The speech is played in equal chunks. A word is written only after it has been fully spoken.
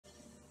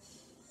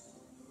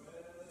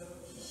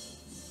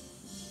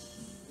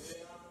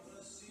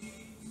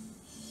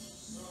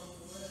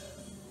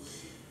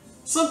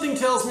Something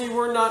tells me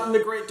we're not in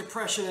the Great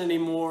Depression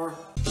anymore.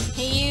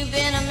 You've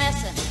been a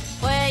messin'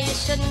 where you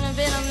shouldn't have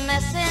been a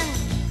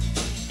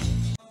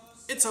messin'.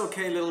 It's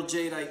okay, little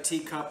jadeite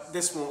teacup.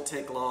 This won't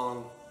take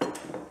long.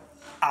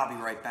 I'll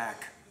be right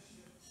back.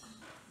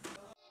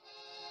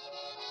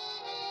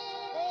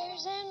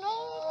 There's an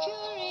old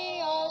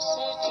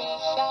curiosity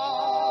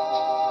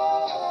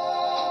shop.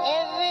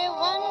 Every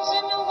once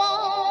in a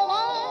while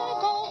I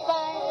go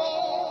by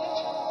there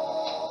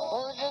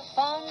for the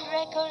fond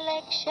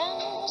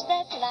recollections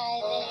that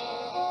lie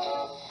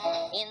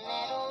there in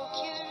that old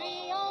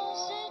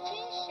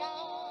curiosity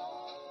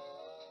shop.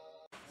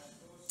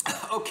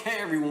 Okay,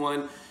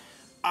 everyone.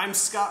 I'm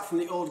Scott from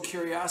the Old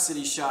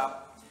Curiosity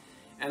Shop,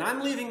 and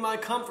I'm leaving my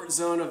comfort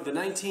zone of the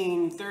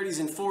 1930s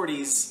and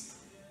 40s.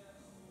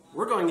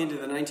 We're going into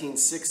the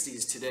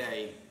 1960s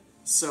today,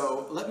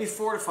 so let me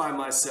fortify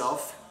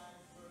myself.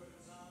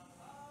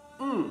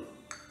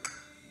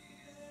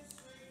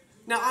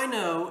 Now, I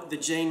know the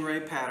Jane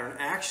Ray pattern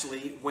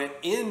actually went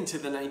into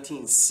the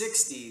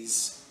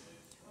 1960s,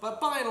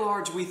 but by and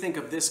large we think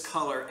of this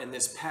color and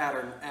this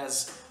pattern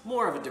as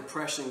more of a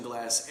Depression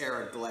glass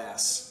era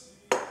glass.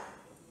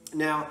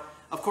 Now,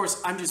 of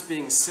course, I'm just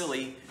being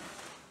silly.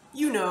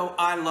 You know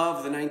I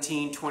love the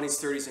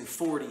 1920s, 30s, and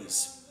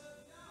 40s.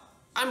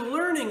 I'm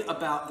learning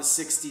about the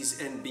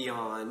 60s and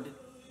beyond,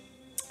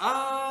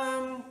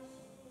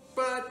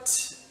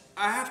 but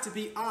I have to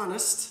be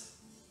honest,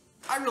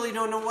 I really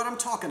don't know what I'm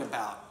talking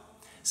about.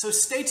 So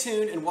stay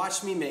tuned and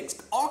watch me make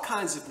all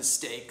kinds of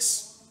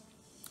mistakes,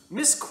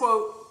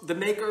 misquote the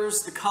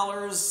makers, the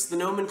colors, the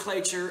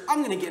nomenclature.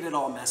 I'm going to get it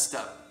all messed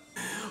up,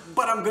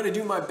 but I'm going to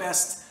do my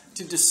best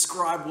to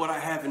describe what I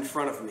have in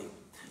front of me.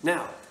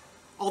 Now,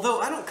 although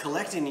I don't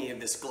collect any of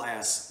this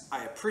glass,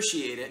 I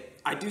appreciate it.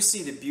 I do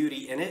see the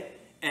beauty in it.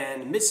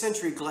 And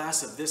mid-century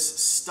glass of this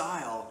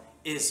style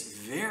is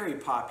very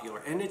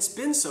popular, and it's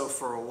been so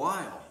for a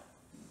while.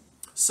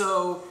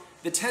 So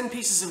the 10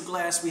 pieces of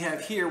glass we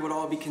have here would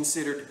all be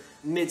considered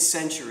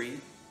mid-century.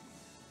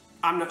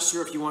 I'm not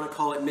sure if you want to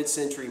call it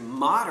mid-century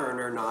modern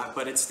or not,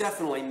 but it's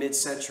definitely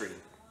mid-century.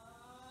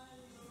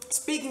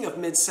 Speaking of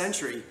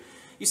mid-century,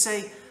 you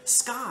say,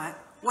 Scott,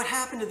 what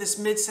happened to this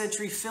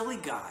mid-century Philly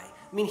guy?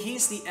 I mean,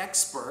 he's the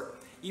expert.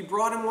 You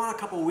brought him on a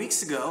couple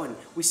weeks ago, and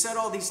we said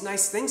all these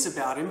nice things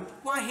about him.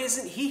 Why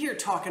isn't he here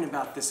talking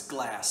about this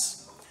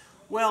glass?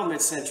 Well,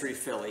 mid-century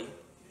Philly,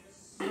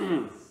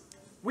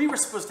 we were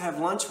supposed to have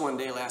lunch one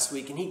day last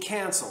week, and he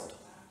canceled.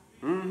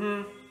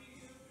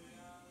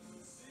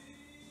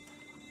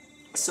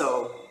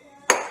 So,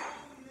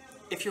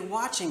 if you're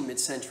watching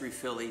mid-century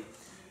Philly,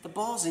 the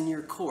ball's in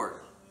your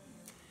court.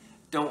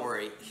 Don't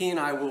worry, he and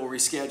I will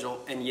reschedule,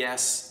 and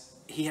yes,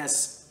 he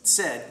has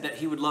said that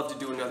he would love to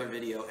do another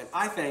video, and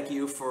I thank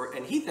you for,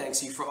 and he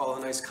thanks you for all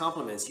the nice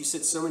compliments. You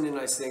said so many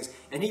nice things,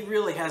 and he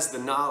really has the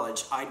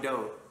knowledge. I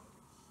don't.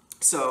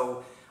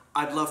 So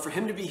I'd love for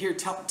him to be here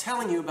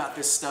telling you about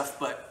this stuff,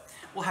 but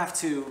we'll have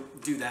to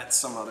do that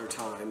some other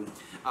time.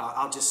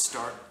 I'll just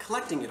start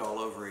collecting it all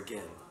over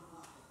again.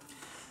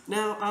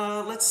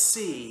 Now, let's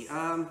see.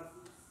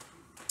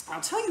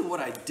 I'll tell you what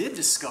I did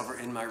discover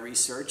in my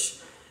research.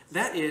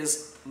 That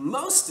is,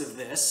 most of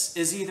this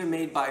is either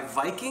made by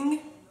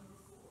Viking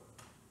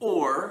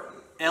or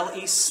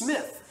L.E.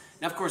 Smith.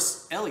 Now, of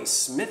course, L.E.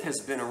 Smith has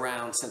been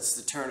around since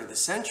the turn of the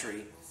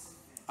century,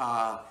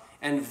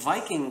 and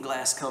Viking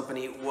Glass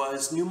Company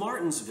was New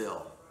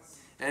Martinsville.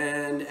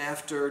 And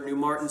after New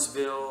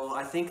Martinsville,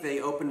 I think they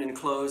opened and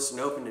closed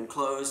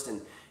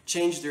and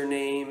changed their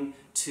name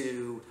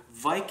to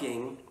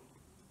Viking,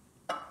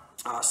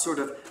 sort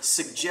of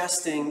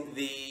suggesting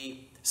the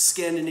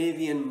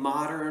Scandinavian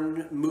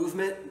modern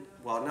movement,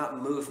 well,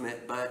 not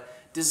movement,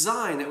 but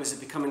design that was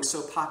becoming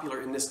so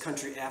popular in this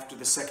country after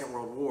the Second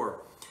World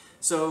War.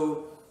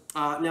 So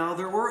now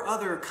there were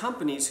other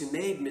companies who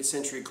made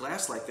mid-century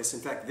glass like this. In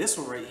fact, this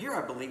one right here,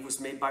 I believe,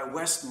 was made by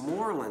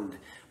Westmoreland,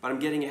 but I'm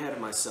getting ahead of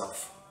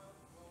myself.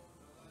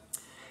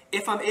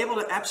 If I'm able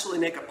to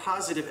absolutely make a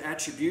positive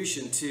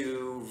attribution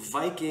to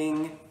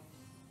Viking,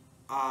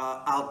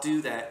 I'll do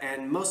that,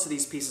 and most of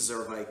these pieces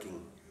are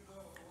Viking.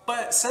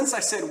 But since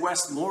I said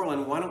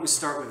Westmoreland, why don't we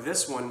start with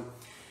this one?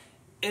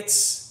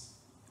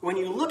 When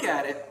you look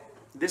at it,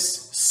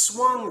 this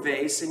swung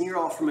vase, and you're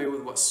all familiar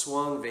with what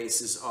swung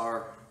vases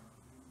are,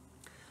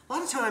 a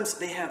lot of times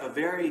they have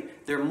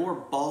they're more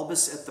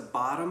bulbous at the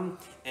bottom,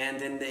 and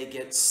then they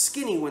get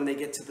skinny when they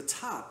get to the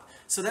top.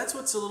 So that's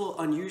what's a little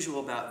unusual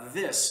about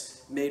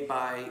this, made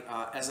by,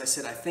 as I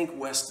said, I think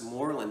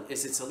Westmoreland,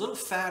 is it's a little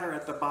fatter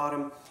at the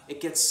bottom.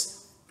 It gets,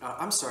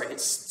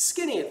 it's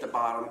skinny at the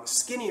bottom,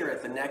 skinnier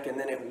at the neck, and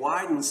then it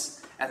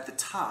widens at the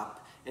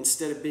top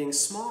instead of being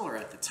smaller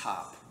at the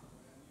top.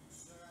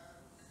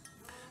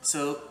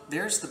 So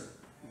there's the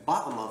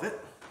bottom of it.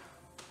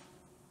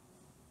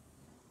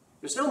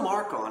 There's no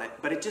mark on it,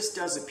 but it just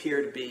does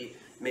appear to be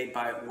made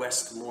by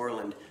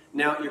Westmoreland.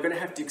 Now, you're going to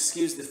have to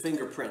excuse the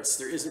fingerprints.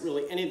 There isn't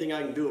really anything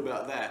I can do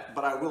about that,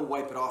 but I will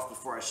wipe it off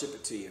before I ship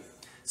it to you.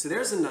 So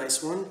there's a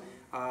nice one.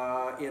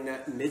 in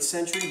that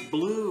mid-century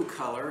blue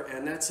color,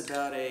 and that's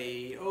about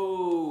a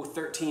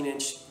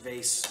 13-inch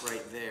vase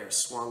right there,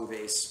 swung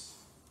vase.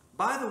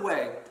 By the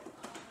way,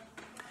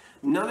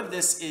 none of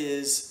this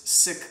is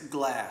sick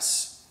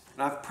glass,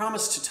 and I've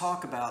promised to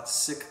talk about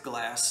sick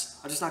glass.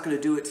 I'm just not going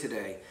to do it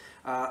today.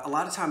 A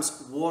lot of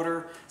times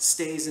water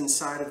stays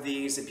inside of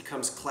these, it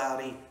becomes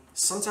cloudy.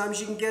 Sometimes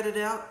you can get it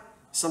out,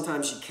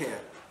 sometimes you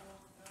can't.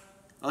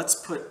 Let's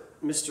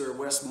put Mr.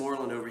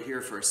 Westmoreland over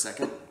here for a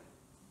second.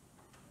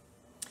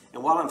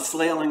 And while I'm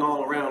flailing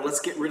all around, let's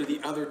get rid of the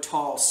other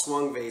tall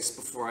swung vase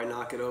before I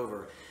knock it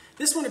over.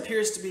 This one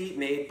appears to be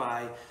made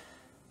by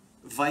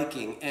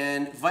Viking,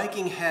 and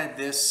Viking had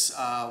this,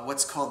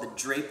 what's called the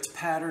draped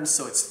pattern,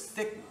 so it's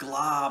thick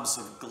globs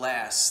of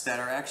glass that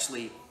are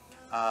actually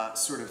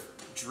sort of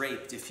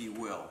draped, if you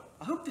will.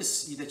 I hope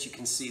that you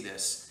can see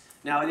this.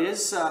 Now it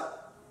is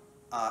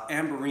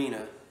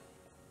Amberina,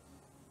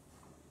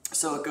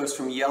 so it goes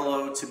from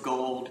yellow to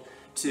gold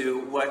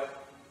to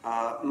what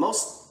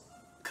most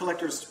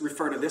collectors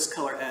refer to this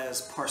color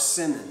as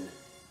persimmon.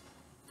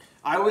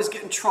 I always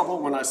get in trouble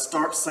when I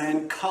start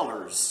saying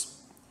colors.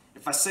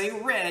 If I say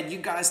red, you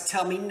guys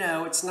tell me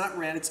no, it's not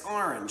red, it's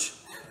orange.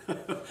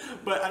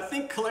 But I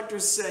think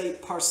collectors say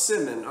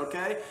persimmon,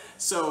 okay?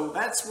 So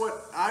that's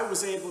what I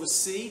was able to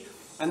see.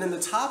 And then the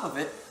top of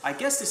it, I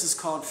guess this is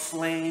called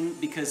flame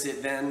because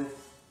it then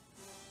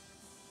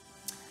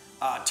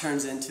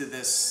turns into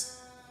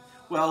this,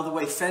 well, the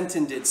way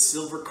Fenton did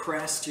Silver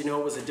Crest, you know,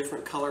 it was a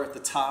different color at the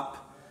top.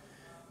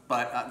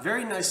 But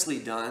very nicely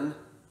done.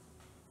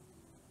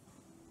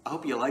 I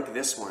hope you like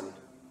this one.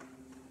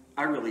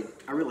 I really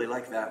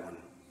like that one.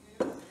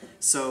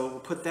 So we'll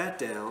put that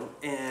down,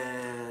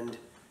 and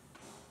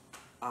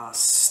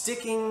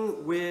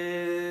sticking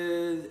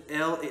with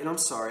I'm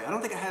sorry, I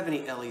don't think I have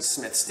any L.E.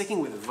 Smith.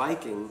 Sticking with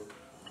Viking,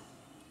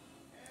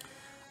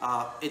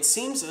 it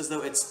seems as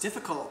though it's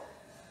difficult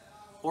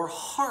or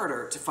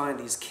harder to find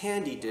these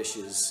candy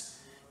dishes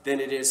than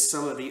it is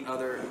some of the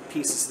other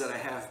pieces that I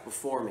have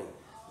before me.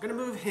 I'm going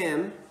to move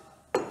him,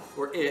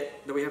 or it,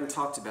 though we haven't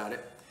talked about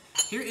it.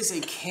 Here is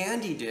a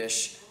candy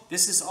dish.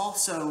 This is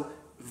also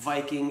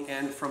Viking,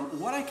 and from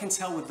what I can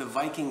tell with the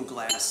Viking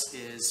glass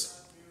is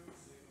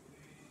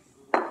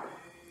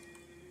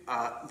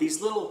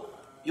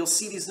you'll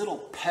see these little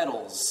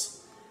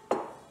petals.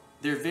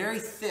 They're very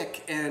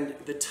thick, and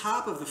the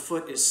top of the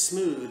foot is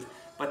smooth,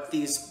 but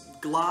these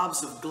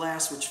globs of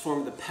glass which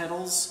form the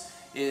petals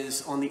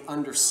is on the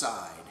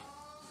underside.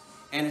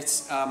 And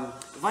it's,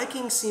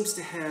 Viking seems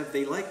to have,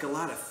 they like a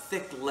lot of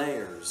thick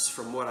layers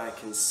from what I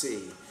can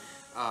see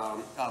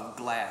of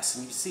glass.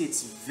 And you see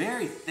it's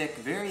very thick,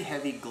 very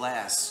heavy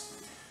glass.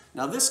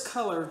 Now this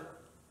color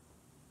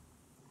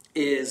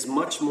is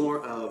much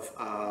more of,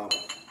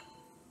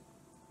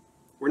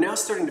 we're now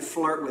starting to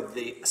flirt with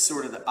the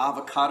sort of the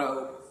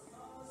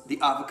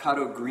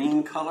avocado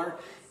green color.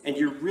 And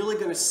you're really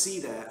going to see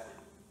that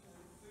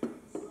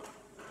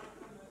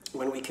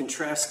when we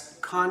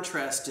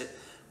contrast it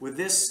with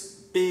this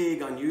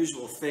big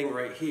unusual thing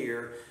right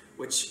here,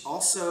 which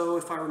also,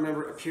 if I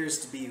remember, appears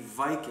to be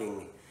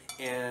Viking.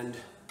 And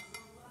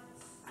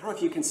I don't know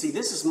if you can see,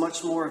 this is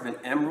much more of an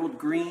emerald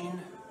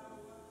green.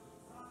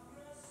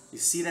 You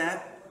see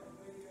that?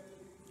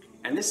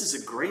 And this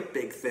is a great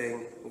big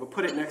thing. We'll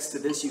put it next to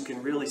this, you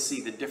can really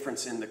see the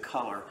difference in the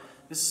color.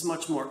 This is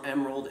much more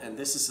emerald, and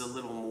this is a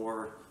little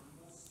more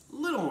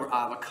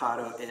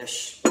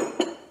avocado-ish.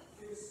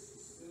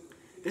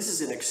 This is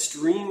an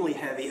extremely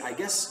heavy, I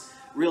guess,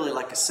 really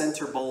like a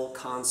center bowl,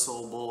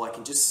 console bowl. I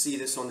can just see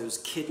this on those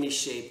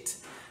kidney-shaped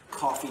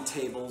coffee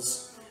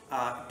tables.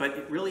 But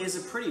it really is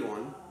a pretty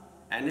one,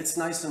 and it's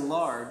nice and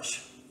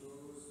large.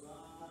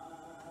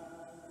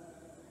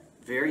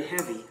 Very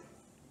heavy.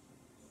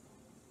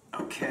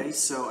 Okay,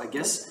 so I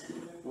guess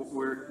what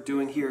we're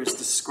doing here is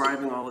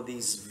describing all of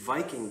these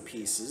Viking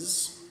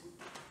pieces.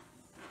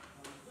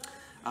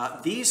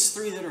 These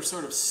three that are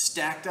sort of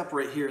stacked up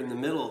right here in the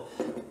middle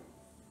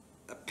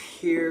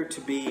appear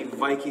to be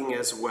Viking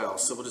as well,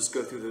 so we'll just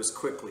go through those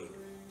quickly.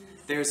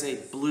 There's a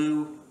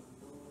blue,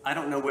 I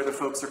don't know whether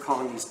folks are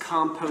calling these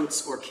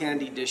compotes or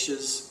candy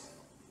dishes,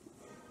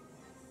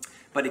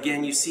 but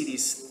again you see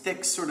these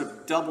thick sort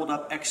of doubled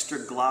up extra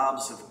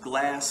globs of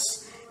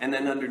glass, and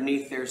then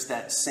underneath there's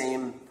that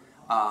same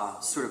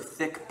sort of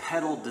thick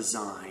petal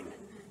design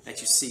that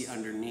you see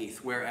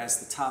underneath, whereas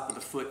the top of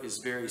the foot is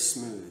very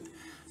smooth.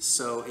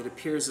 So it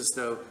appears as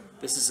though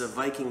this is a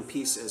Viking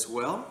piece as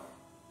well.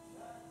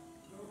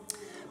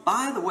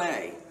 By the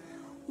way,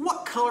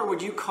 what color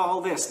would you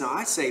call this? Now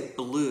I say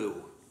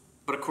blue,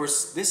 but of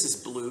course this is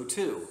blue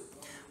too.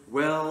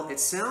 Well, it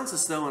sounds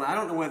as though, and I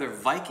don't know whether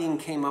Viking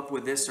came up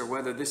with this or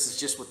whether this is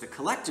just what the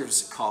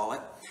collectors call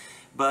it,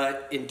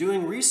 but in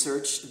doing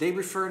research, they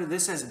refer to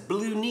this as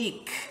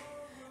Bluenique.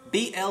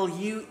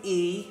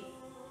 B-L-U-E-N-I-Q-U-E.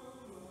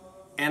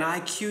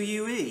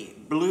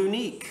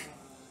 Bluenique.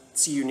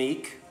 It's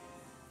unique.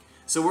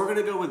 So we're going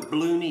to go with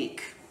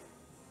Bluenique.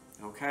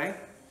 Okay?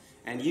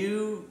 And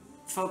you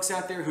folks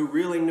out there who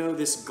really know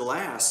this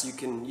glass, you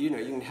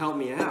can help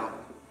me out.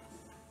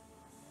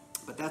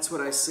 But that's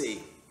what I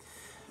see.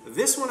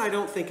 This one I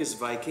don't think is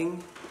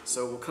Viking,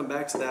 so we'll come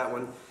back to that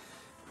one.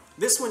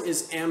 This one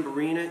is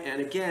Amberina,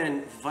 and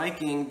again,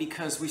 Viking,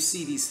 because we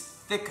see these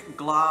thick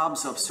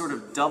globs of sort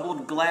of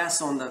doubled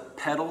glass on the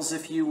petals,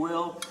 if you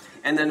will.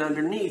 And then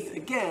underneath,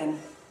 again,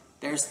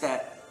 there's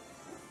that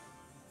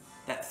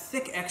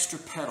thick extra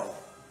petal,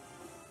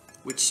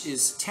 which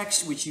is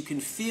text, which you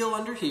can feel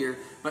under here,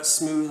 but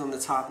smooth on the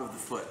top of the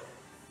foot.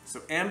 So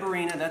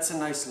Amberina, that's a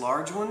nice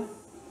large one.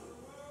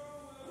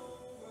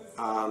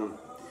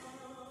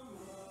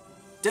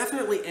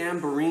 Definitely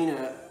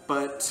Amberina,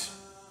 but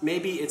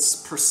maybe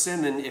it's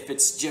persimmon if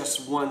it's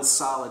just one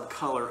solid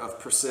color of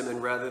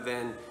persimmon rather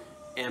than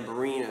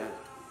Amberina.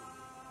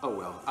 Oh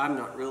well, I'm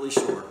not really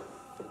sure,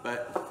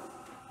 but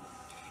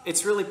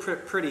it's really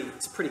pretty.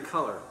 It's a pretty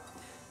color.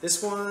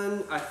 This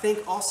one I think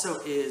also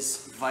is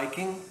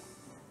Viking,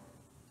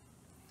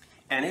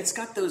 and it's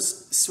got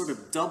those sort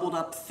of doubled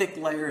up thick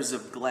layers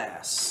of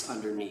glass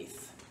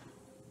underneath,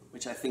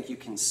 which I think you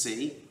can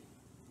see.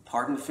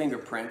 Pardon the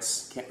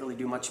fingerprints, can't really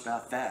do much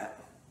about that.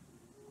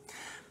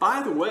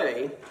 By the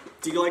way,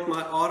 do you like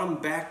my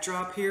autumn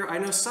backdrop here? I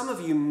know some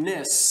of you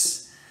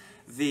miss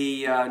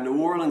the New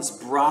Orleans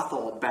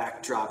brothel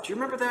backdrop. Do you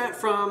remember that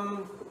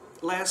from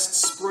last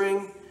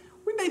spring?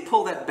 We may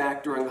pull that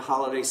back during the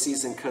holiday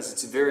season because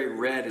it's very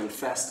red and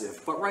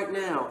festive. But right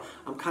now,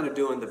 I'm kind of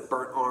doing the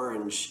burnt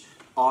orange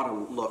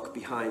autumn look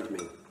behind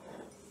me.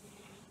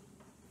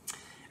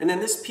 And then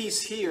this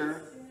piece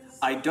here,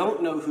 I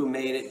don't know who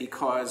made it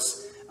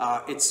because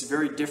it's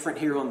very different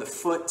here on the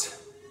foot.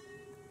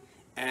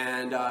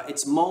 And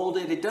it's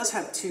molded. It does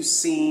have two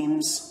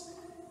seams.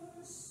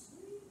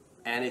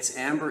 And it's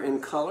amber in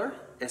color.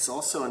 It's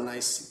also a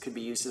nice, it could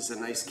be used as a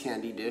nice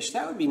candy dish.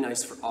 That would be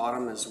nice for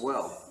autumn as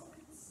well.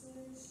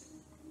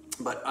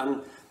 But I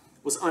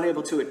was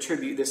unable to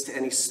attribute this to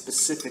any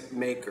specific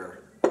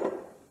maker.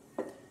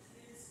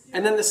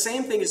 And then the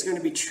same thing is going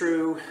to be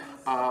true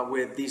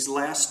with these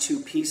last two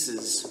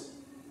pieces.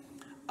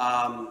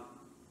 And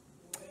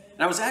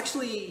I was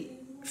actually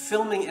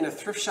filming in a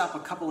thrift shop a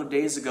couple of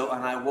days ago,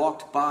 and I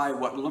walked by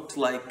what looked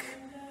like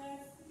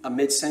a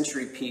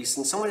mid-century piece,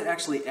 and someone had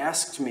actually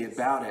asked me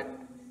about it.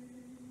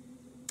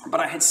 But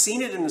I had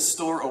seen it in the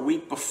store a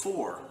week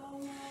before,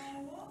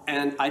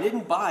 and I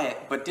didn't buy it,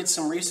 but did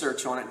some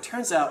research on it. It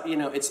turns out, you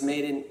know, it's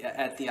made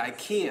at the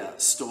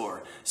IKEA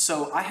store.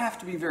 So I have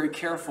to be very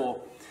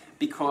careful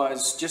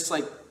because just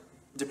like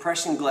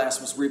Depression glass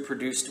was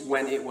reproduced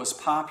when it was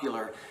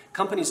popular,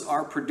 companies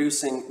are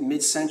producing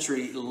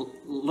mid-century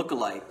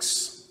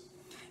lookalikes.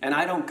 And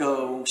I don't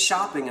go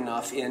shopping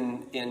enough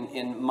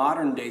in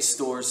modern day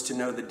stores to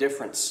know the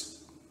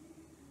difference.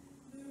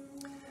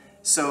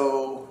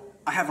 So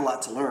I have a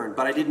lot to learn,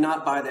 but I did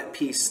not buy that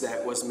piece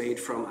that was made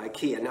from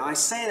IKEA. Now I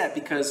say that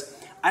because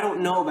I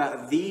don't know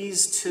about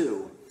these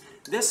two.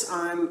 This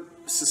I'm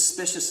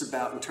suspicious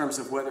about in terms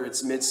of whether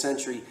it's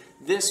mid-century.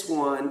 This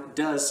one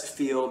does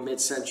feel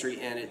mid-century,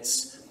 and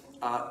it's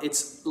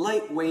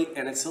lightweight,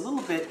 and it's a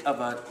little bit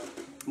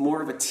of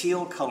more of a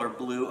teal color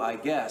blue, I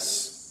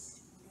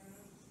guess,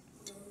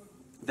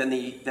 than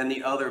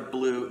the other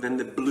blue, than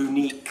the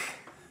Blunique.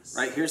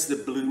 Right, here's the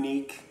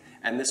Blunique,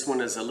 and this one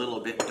is a little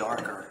bit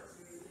darker.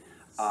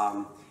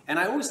 And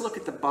I always look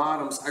at the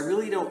bottoms. I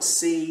really don't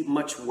see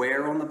much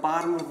wear on the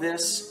bottom of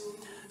this.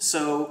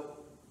 So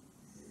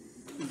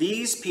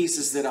these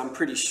pieces that I'm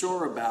pretty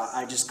sure about,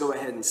 I just go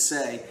ahead and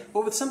say.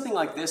 But with something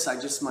like this, I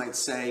just might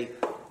say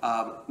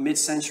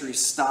mid-century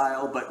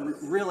style, but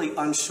really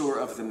unsure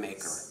of the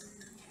maker.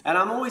 And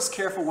I'm always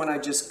careful when I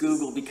just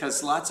Google,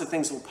 because lots of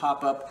things will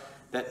pop up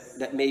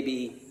that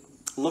maybe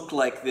look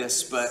like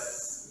this, but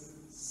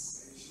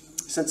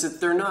since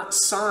they're not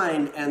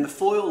signed and the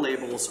foil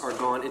labels are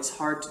gone, it's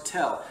hard to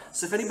tell.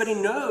 So if anybody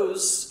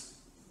knows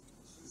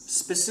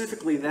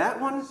specifically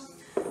that one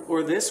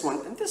or this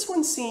one, and this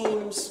one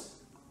seems,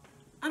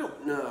 I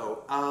don't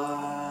know,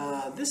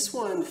 this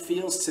one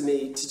feels to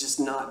me to just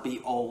not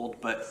be old,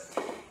 but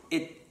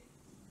it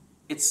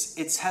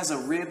has a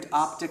ribbed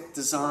optic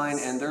design,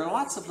 and there are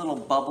lots of little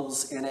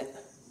bubbles in it.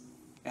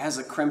 It has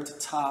a crimped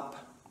top.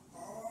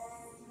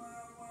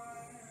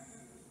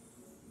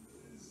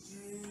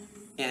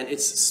 And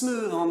it's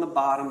smooth on the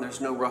bottom, there's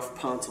no rough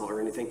puntal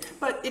or anything.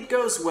 But it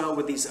goes well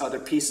with these other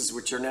pieces,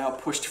 which are now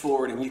pushed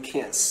forward and you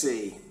can't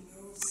see.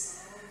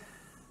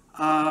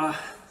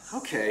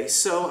 Okay,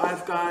 so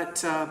I've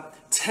got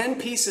 10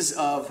 pieces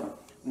of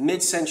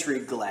mid-century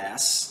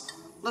glass.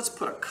 Let's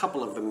put a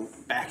couple of them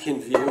back in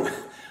view.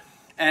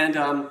 And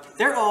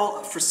they're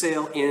all for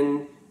sale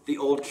in the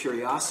Old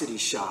Curiosity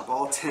Shop,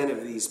 all 10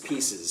 of these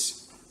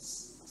pieces.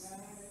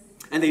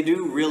 And they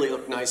do really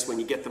look nice when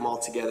you get them all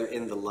together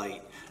in the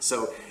light.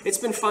 So it's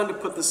been fun to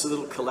put this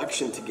little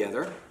collection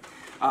together.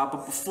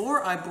 But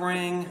before I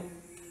bring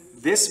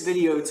this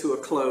video to a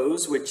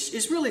close, which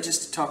is really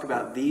just to talk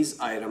about these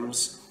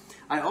items,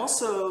 I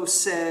also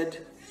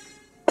said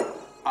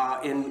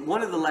in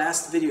one of the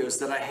last videos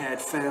that I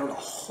had found a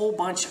whole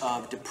bunch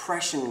of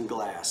Depression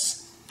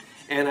glass.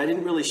 And I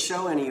didn't really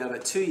show any of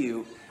it to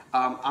you.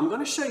 I'm going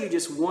to show you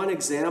just one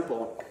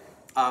example,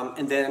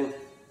 and then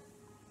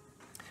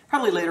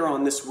probably later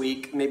on this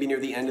week, maybe near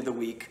the end of the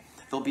week,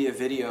 there'll be a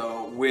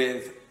video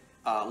with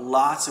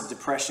lots of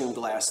depression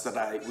glass that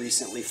I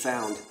recently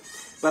found.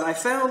 But I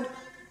found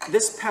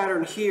this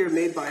pattern here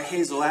made by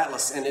Hazel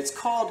Atlas, and it's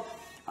called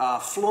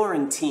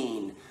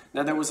Florentine.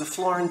 Now there was a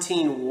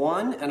Florentine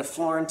 1 and a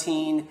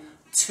Florentine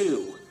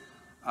 2.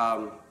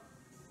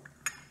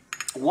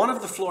 One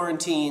of the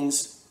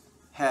Florentines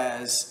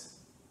has,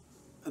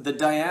 the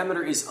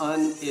diameter is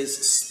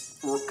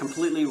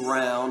completely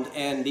round,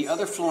 and the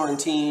other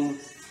Florentine,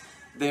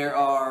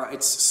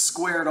 it's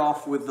squared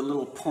off with the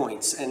little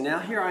points. And now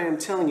here I am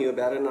telling you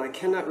about it, and I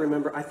cannot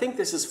remember. I think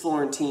this is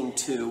Florentine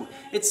 2.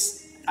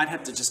 I'd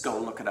have to just go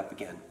and look it up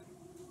again.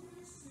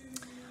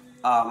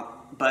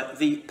 But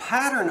the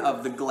pattern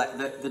of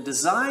the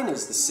design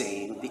is the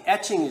same, the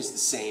etching is the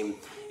same,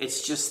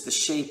 it's just the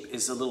shape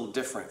is a little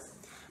different.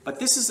 But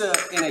this is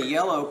in a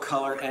yellow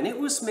color, and it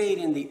was made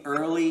in the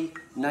early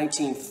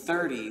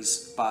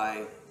 1930s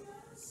by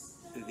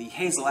the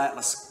Hazel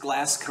Atlas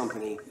Glass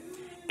Company.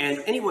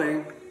 And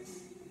anyway,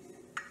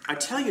 I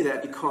tell you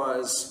that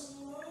because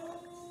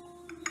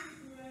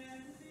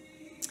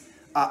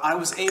I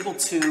was able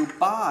to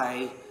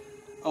buy,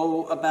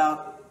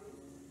 about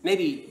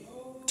maybe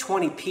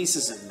 20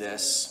 pieces of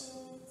this.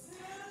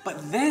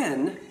 But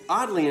then,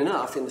 oddly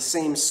enough, in the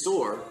same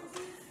store,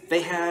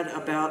 they had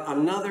about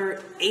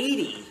another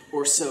 80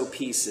 or so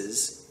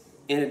pieces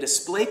in a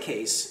display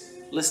case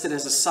listed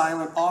as a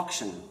silent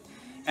auction.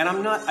 And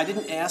I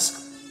didn't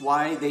ask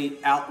why they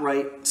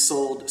outright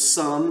sold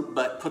some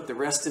but put the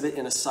rest of it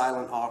in a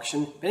silent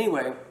auction.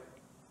 Anyway,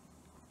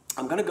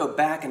 I'm going to go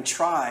back and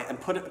try and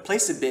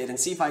place a bid and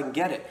see if I can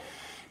get it.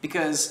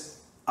 Because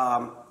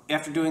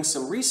after doing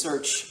some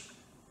research,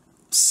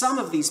 some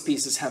of these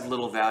pieces have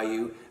little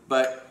value,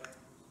 but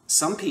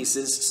some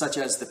pieces, such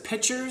as the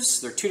pitchers,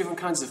 there are two different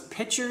kinds of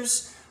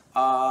pitchers,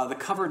 the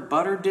covered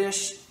butter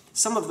dish,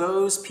 some of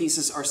those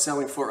pieces are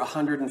selling for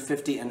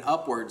 $150 and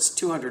upwards,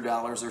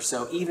 $200 or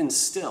so, even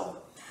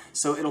still.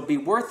 So it'll be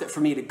worth it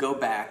for me to go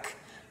back.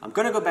 I'm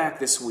going to go back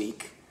this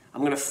week. I'm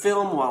going to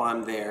film while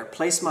I'm there,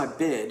 place my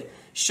bid,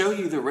 show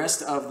you the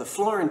rest of the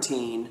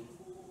Florentine,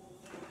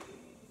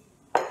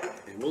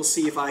 and we'll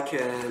see if I'm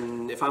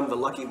the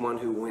lucky one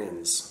who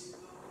wins.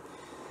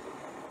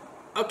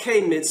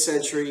 Okay,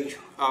 mid-century,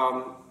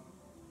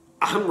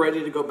 I'm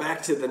ready to go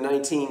back to the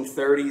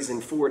 1930s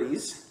and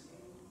 40s,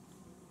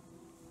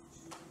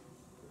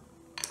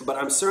 but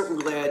I'm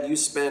certainly glad you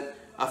spent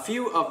a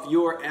few of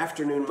your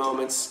afternoon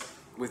moments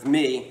with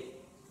me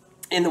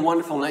in the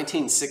wonderful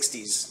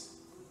 1960s.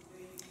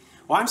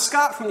 Well, I'm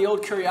Scott from the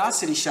Old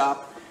Curiosity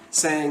Shop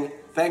saying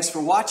thanks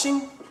for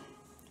watching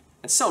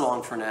and so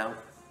long for now.